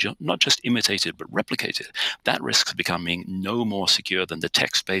can be not just imitated but replicated, that risks becoming no more secure than the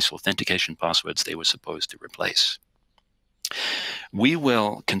text-based authentication passwords they were supposed to replace. We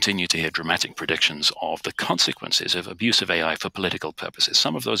will continue to hear dramatic predictions of the consequences of abuse of AI for political purposes.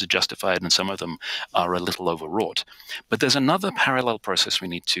 Some of those are justified and some of them are a little overwrought. But there's another parallel process we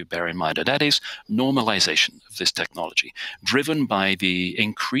need to bear in mind, and that is normalization of this technology, driven by the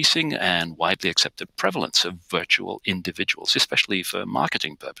increasing and widely accepted prevalence of virtual individuals, especially for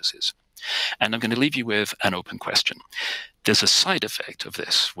marketing purposes. And I'm going to leave you with an open question. There's a side effect of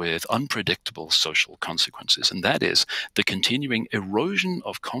this with unpredictable social consequences, and that is the continuing erosion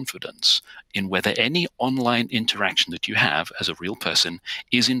of confidence in whether any online interaction that you have as a real person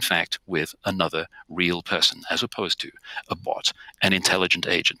is in fact with another real person, as opposed to a bot, an intelligent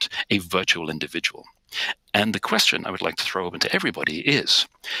agent, a virtual individual. And the question I would like to throw open to everybody is,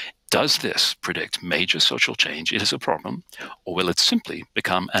 does this predict major social change as a problem, or will it simply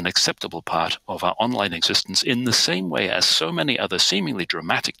become an acceptable part of our online existence in the same way as so many other seemingly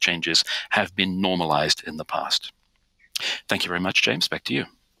dramatic changes have been normalized in the past? Thank you very much, James. Back to you.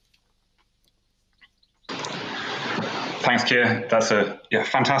 Thanks, Keir. That's a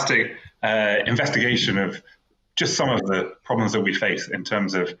fantastic investigation of just some of the problems that we face in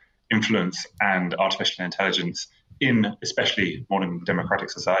terms of influence and artificial intelligence in especially modern democratic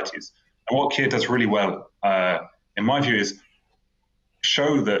societies. And what Keir does really well, in my view, is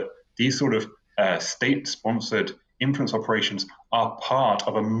show that these sort of state-sponsored influence operations are part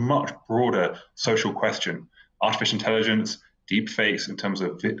of a much broader social question. Artificial intelligence, deepfakes in terms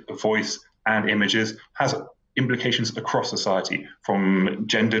of voice and images has implications across society, from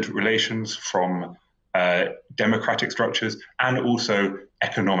gendered relations, from democratic structures, and also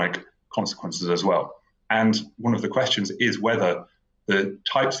economic consequences as well. And one of the questions is whether the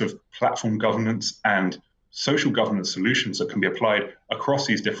types of platform governance and social governance solutions that can be applied across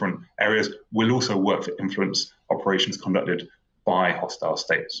these different areas will also work for influence operations conducted by hostile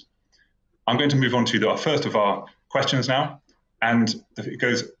states. I'm going to move on to our first of our questions now, and it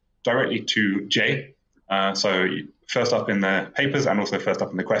goes directly to Jay. So first up in the papers and also first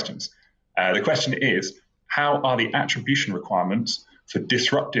up in the questions. The question is, how are the attribution requirements for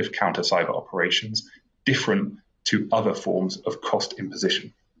disruptive counter-cyber operations different to other forms of cost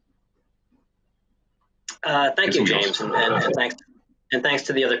imposition? Thank you, James, and thanks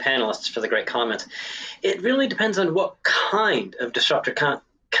to the other panelists for the great comments. It really depends on what kind of disruptive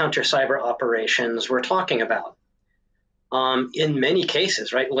counter-cyber operations we're talking about. In many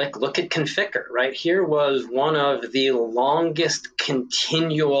cases, right, like look at Conficker, right? Here was one of the longest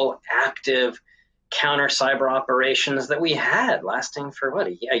continual active counter-cyber operations that we had, lasting for what,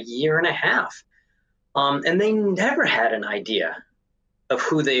 a year and a half. And they never had an idea of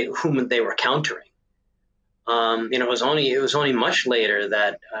whom they were countering. It was only much later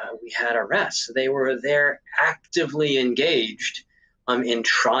that we had arrests. They were there actively engaged in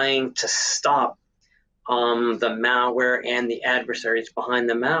trying to stop the malware and the adversaries behind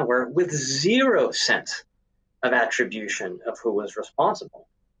the malware with 0 sense of attribution of who was responsible.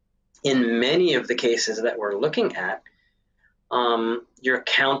 In many of the cases that we're looking at, you're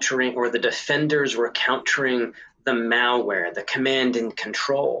countering, or the defenders were countering the malware, the command and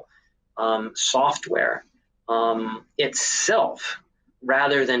control software itself,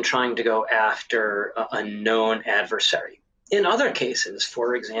 rather than trying to go after a known adversary. In other cases,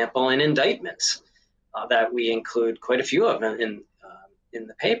 for example, in indictments that we include quite a few of in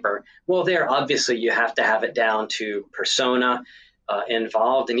the paper, well, there obviously you have to have it down to persona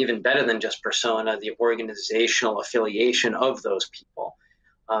involved, and even better than just persona, the organizational affiliation of those people.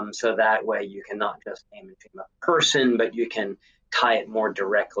 So that way you can not just name and shame a person, but you can tie it more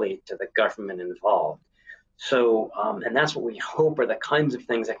directly to the government involved. So, and that's what we hope are the kinds of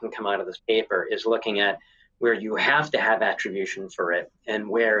things that can come out of this paper, is looking at where you have to have attribution for it and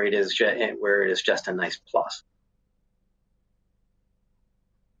where it is just a nice plus.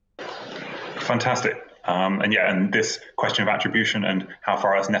 Fantastic. And this question of attribution and how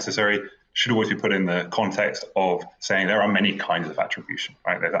far that's necessary should always be put in the context of saying there are many kinds of attribution,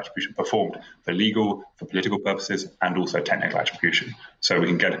 right? There's attribution performed for legal, for political purposes, and also technical attribution. So we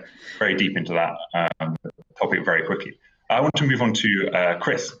can get very deep into that topic very quickly. I want to move on to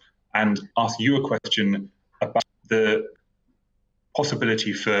Chris and ask you a question about the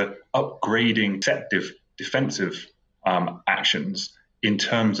possibility for upgrading deceptive defensive actions in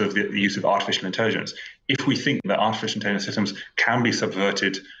terms of the use of artificial intelligence. If we think that artificial intelligence systems can be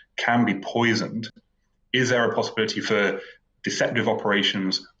subverted, can be poisoned, is there a possibility for deceptive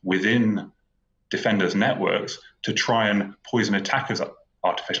operations within defenders' networks to try and poison attackers'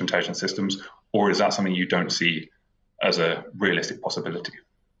 artificial intelligence systems, or is that something you don't see as a realistic possibility?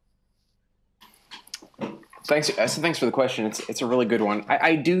 Thanks for the question. It's a really good one.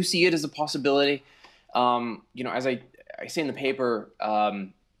 I do see it as a possibility. As I say in the paper,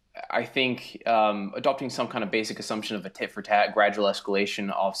 I think adopting some kind of basic assumption of a tit-for-tat gradual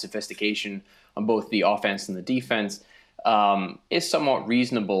escalation of sophistication on both the offense and the defense is somewhat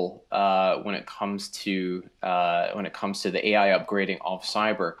reasonable when it comes to the AI upgrading of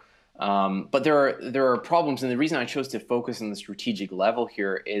cyber. But there are problems, and the reason I chose to focus on the strategic level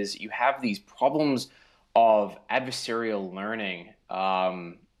here is you have these problems of adversarial learning.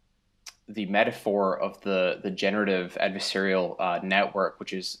 The metaphor of the generative adversarial network,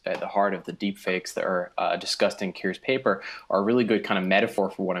 which is at the heart of the deepfakes that are discussed in Keir's paper, are a really good kind of metaphor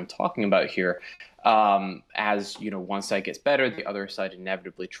for what I'm talking about here. As one side gets better, the other side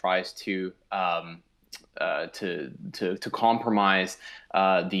inevitably tries to compromise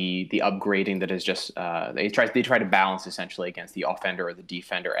the upgrading that is just they try to balance essentially against the offender or the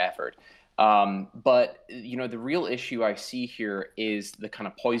defender effort. But the real issue I see here is the kind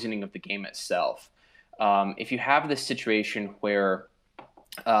of poisoning of the game itself. If you have this situation where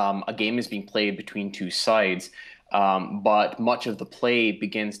a game is being played between two sides, but much of the play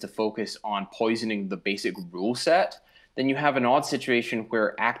begins to focus on poisoning the basic rule set, then you have an odd situation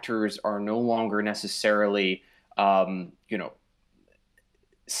where actors are no longer necessarily,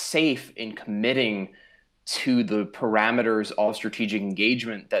 safe in committing to the parameters of strategic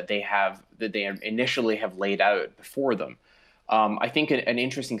engagement that they initially have laid out before them. I think an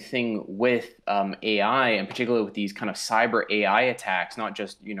interesting thing with AI, and particularly with these kind of cyber AI attacks, not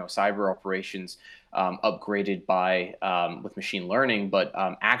just cyber operations upgraded by with machine learning, but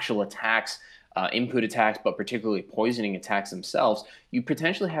actual attacks, input attacks, but particularly poisoning attacks themselves, you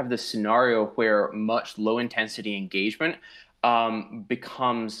potentially have this scenario where much low intensity engagement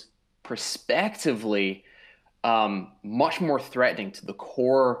becomes prospectively much more threatening to the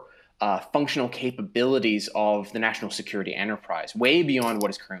core functional capabilities of the national security enterprise, way beyond what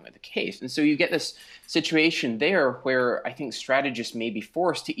is currently the case. And so you get this situation there where I think strategists may be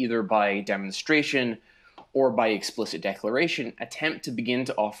forced to either by demonstration or by explicit declaration attempt to begin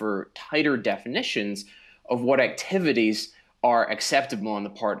to offer tighter definitions of what activities are acceptable on the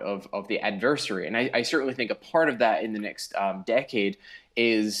part of the adversary. And I certainly think a part of that in the next decade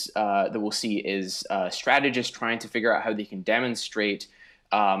is that we'll see is strategists trying to figure out how they can demonstrate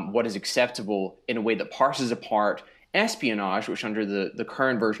what is acceptable in a way that parses apart espionage, which under the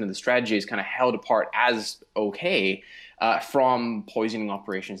current version of the strategy is kind of held apart as okay from poisoning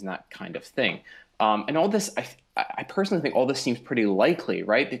operations and that kind of thing. And all this, I personally think all this seems pretty likely,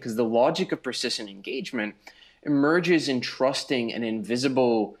 right? Because the logic of persistent engagement emerges in trusting an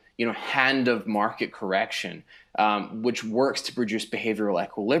invisible hand of market correction, which works to produce behavioral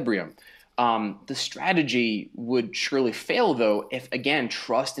equilibrium. The strategy would surely fail, though, if, again,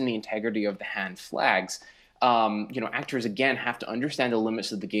 trust in the integrity of the hand flags. Actors, again, have to understand the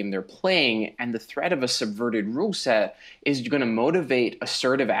limits of the game they're playing, and the threat of a subverted rule set is going to motivate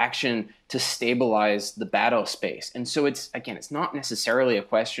assertive action to stabilize the battle space. And so it's not necessarily a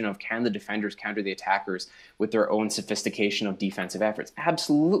question of can the defenders counter the attackers with their own sophistication of defensive efforts.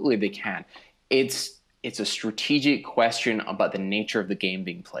 Absolutely they can. It's a strategic question about the nature of the game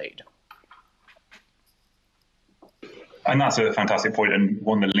being played. And that's a fantastic point, and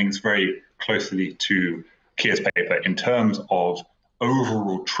one that links very closely to Keir's paper in terms of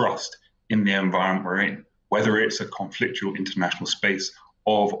overall trust in the environment we're in, whether it's a conflictual international space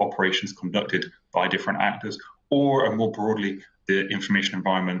of operations conducted by different actors, or more broadly, the information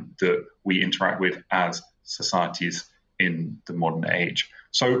environment that we interact with as societies in the modern age.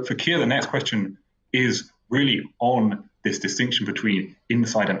 So for Keir, the next question is really on this distinction between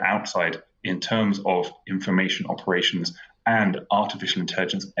inside and outside in terms of information operations and artificial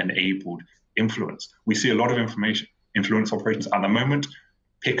intelligence enabled influence. We see a lot of information influence operations at the moment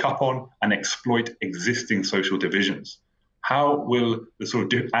pick up on and exploit existing social divisions. How will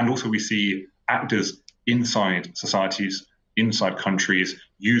the and also we see actors inside societies, inside countries,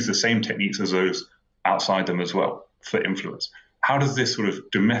 use the same techniques as those outside them as well for influence. How does this sort of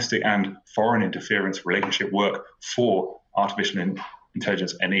domestic and foreign interference relationship work for artificial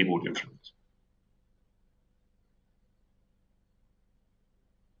intelligence-enabled influence?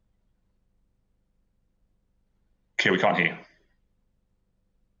 Okay, we can't hear you.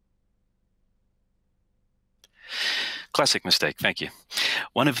 Classic mistake, thank you.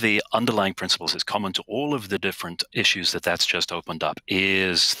 One of the underlying principles that's common to all of the different issues that's just opened up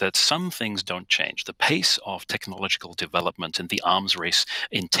is that some things don't change. The pace of technological development and the arms race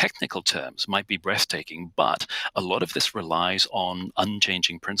in technical terms might be breathtaking, but a lot of this relies on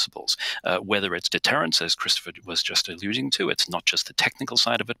unchanging principles. Whether it's deterrence, as Christopher was just alluding to, it's not just the technical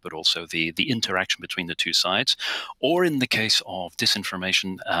side of it, but also the interaction between the two sides. Or in the case of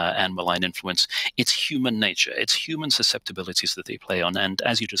disinformation and malign influence, it's human nature, it's human susceptibilities that they play on, and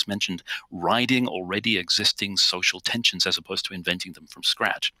as you just mentioned, riding already existing social tensions as opposed to inventing them from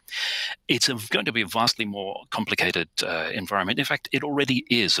scratch. It's going to be a vastly more complicated environment. In fact, it already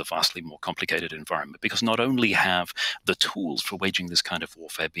is a vastly more complicated environment, because not only have the tools for waging this kind of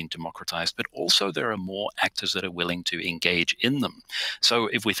warfare been democratized, but also there are more actors that are willing to engage in them. So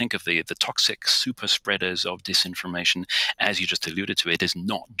if we think of the toxic super spreaders of disinformation, as you just alluded to, it is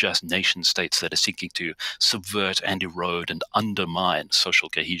not just nation states that are seeking to subvert and erode and undermine social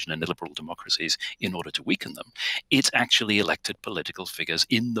cohesion and liberal democracies in order to weaken them. It's actually elected political figures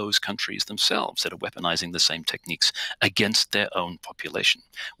in those countries themselves that are weaponizing the same techniques against their own population,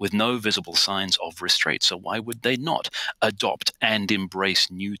 with no visible signs of restraint. So why would they not adopt and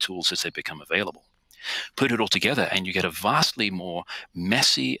embrace new tools as they become available? Put it all together and you get a vastly more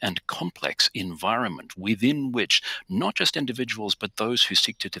messy and complex environment within which not just individuals, but those who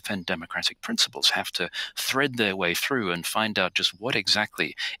seek to defend democratic principles have to thread their way through and find out just what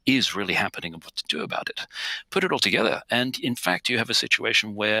exactly is really happening and what to do about it. Put it all together, and in fact, you have a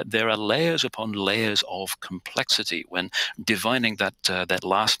situation where there are layers upon layers of complexity when divining that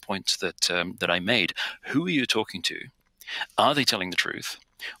last point that I made. Who are you talking to? Are they telling the truth?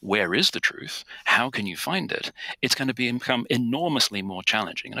 Where is the truth? How can you find it? It's going to become enormously more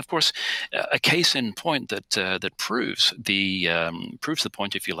challenging. And of course, a case in point that proves the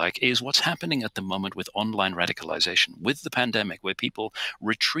point, if you like, is what's happening at the moment with online radicalization, with the pandemic, where people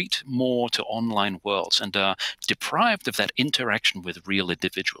retreat more to online worlds and are deprived of that interaction with real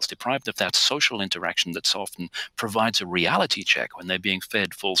individuals, deprived of that social interaction that so often provides a reality check when they're being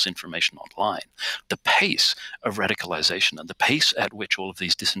fed false information online. The pace of radicalization and the pace at which all of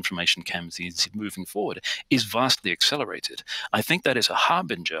these disinformation campaigns moving forward is vastly accelerated. I think that is a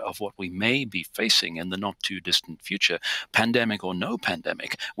harbinger of what we may be facing in the not too distant future, pandemic or no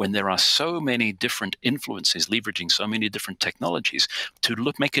pandemic, when there are so many different influences leveraging so many different technologies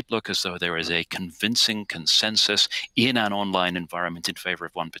to make it look as though there is a convincing consensus in an online environment in favor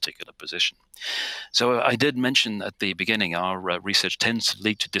of one particular position. So I did mention at the beginning our research tends to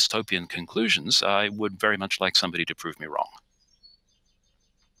lead to dystopian conclusions. I would very much like somebody to prove me wrong.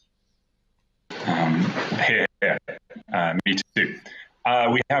 Me too.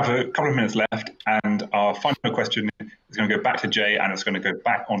 We have a couple of minutes left, and our final question is going to go back to Jay, and it's going to go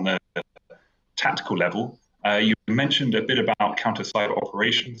back on the tactical level. You mentioned a bit about counter-cyber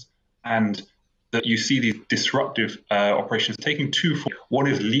operations, and that you see these disruptive operations taking two forms. One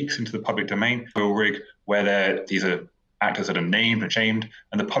is leaks into the public domain, rig, where these are actors that are named and shamed,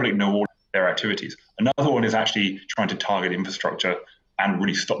 and the public know all their activities. Another one is actually trying to target infrastructure and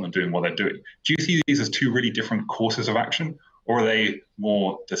really stop them doing what they're doing. Do you see these as two really different courses of action, or are they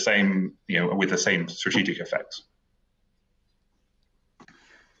more the same, with the same strategic effects?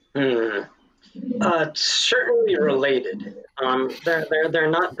 Certainly related. They're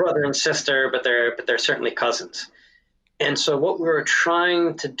not brother and sister, but they're certainly cousins. And so what we were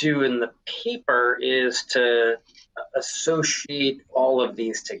trying to do in the paper is to associate all of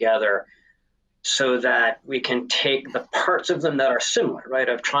these together, so that we can take the parts of them that are similar, right,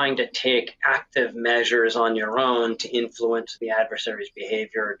 of trying to take active measures on your own to influence the adversary's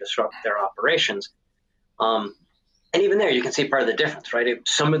behavior or disrupt their operations. And even there, you can see part of the difference, right?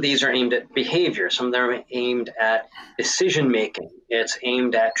 Some of these are aimed at behavior. Some of them are aimed at decision-making. It's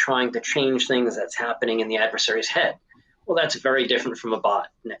aimed at trying to change things that's happening in the adversary's head. Well, that's very different from a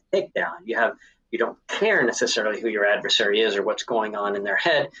botnet takedown. You don't care necessarily who your adversary is or what's going on in their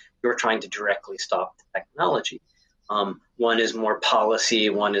head. You're trying to directly stop the technology. One is more policy,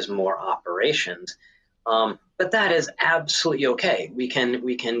 one is more operations. But that is absolutely okay. We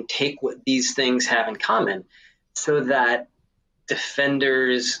can take what these things have in common so that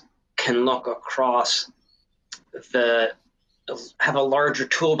defenders can look across have a larger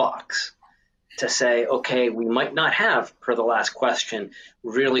toolbox to say, okay, we might not have, per the last question,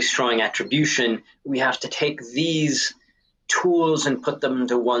 really strong attribution. We have to take these tools and put them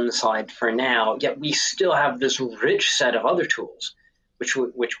to one side for now, yet we still have this rich set of other tools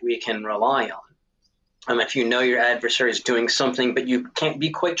which we can rely on. If you know your adversary is doing something, but you can't be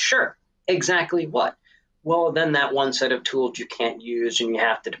quite sure exactly what, well, then that one set of tools you can't use, and you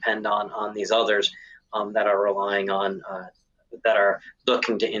have to depend on these others that are relying on, that are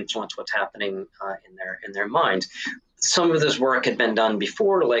looking to influence what's happening in their minds. Some of this work had been done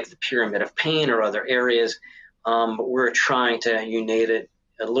before, like the pyramid of pain or other areas, but we're trying to unite it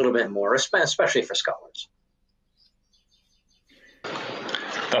a little bit more, especially for scholars.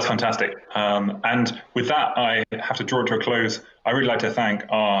 That's fantastic. And with that, I have to draw it to a close. I really like to thank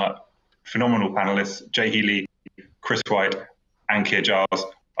our phenomenal panelists, Healey, Chris Whyte, and Keir Giles.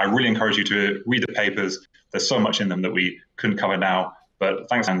 I really encourage you to read the papers. There's so much in them that we couldn't cover now, but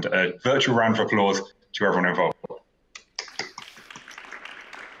thanks, and a virtual round of applause to everyone involved.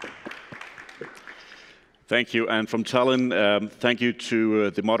 Thank you. And from Tallinn, thank you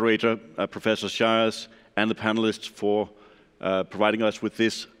to the moderator, Professor Shires, and the panelists for providing us with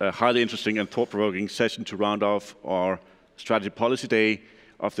this highly interesting and thought-provoking session to round off our strategy policy day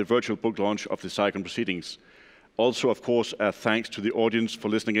of the virtual book launch of the SciComm proceedings. Also, of course, thanks to the audience for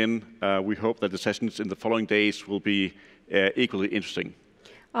listening in. We hope that the sessions in the following days will be equally interesting.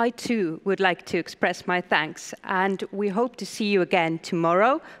 I too would like to express my thanks, and we hope to see you again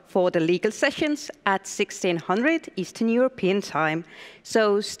tomorrow for the legal sessions at 1600 Eastern European time.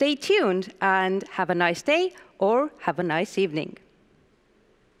 So stay tuned and have a nice day or have a nice evening.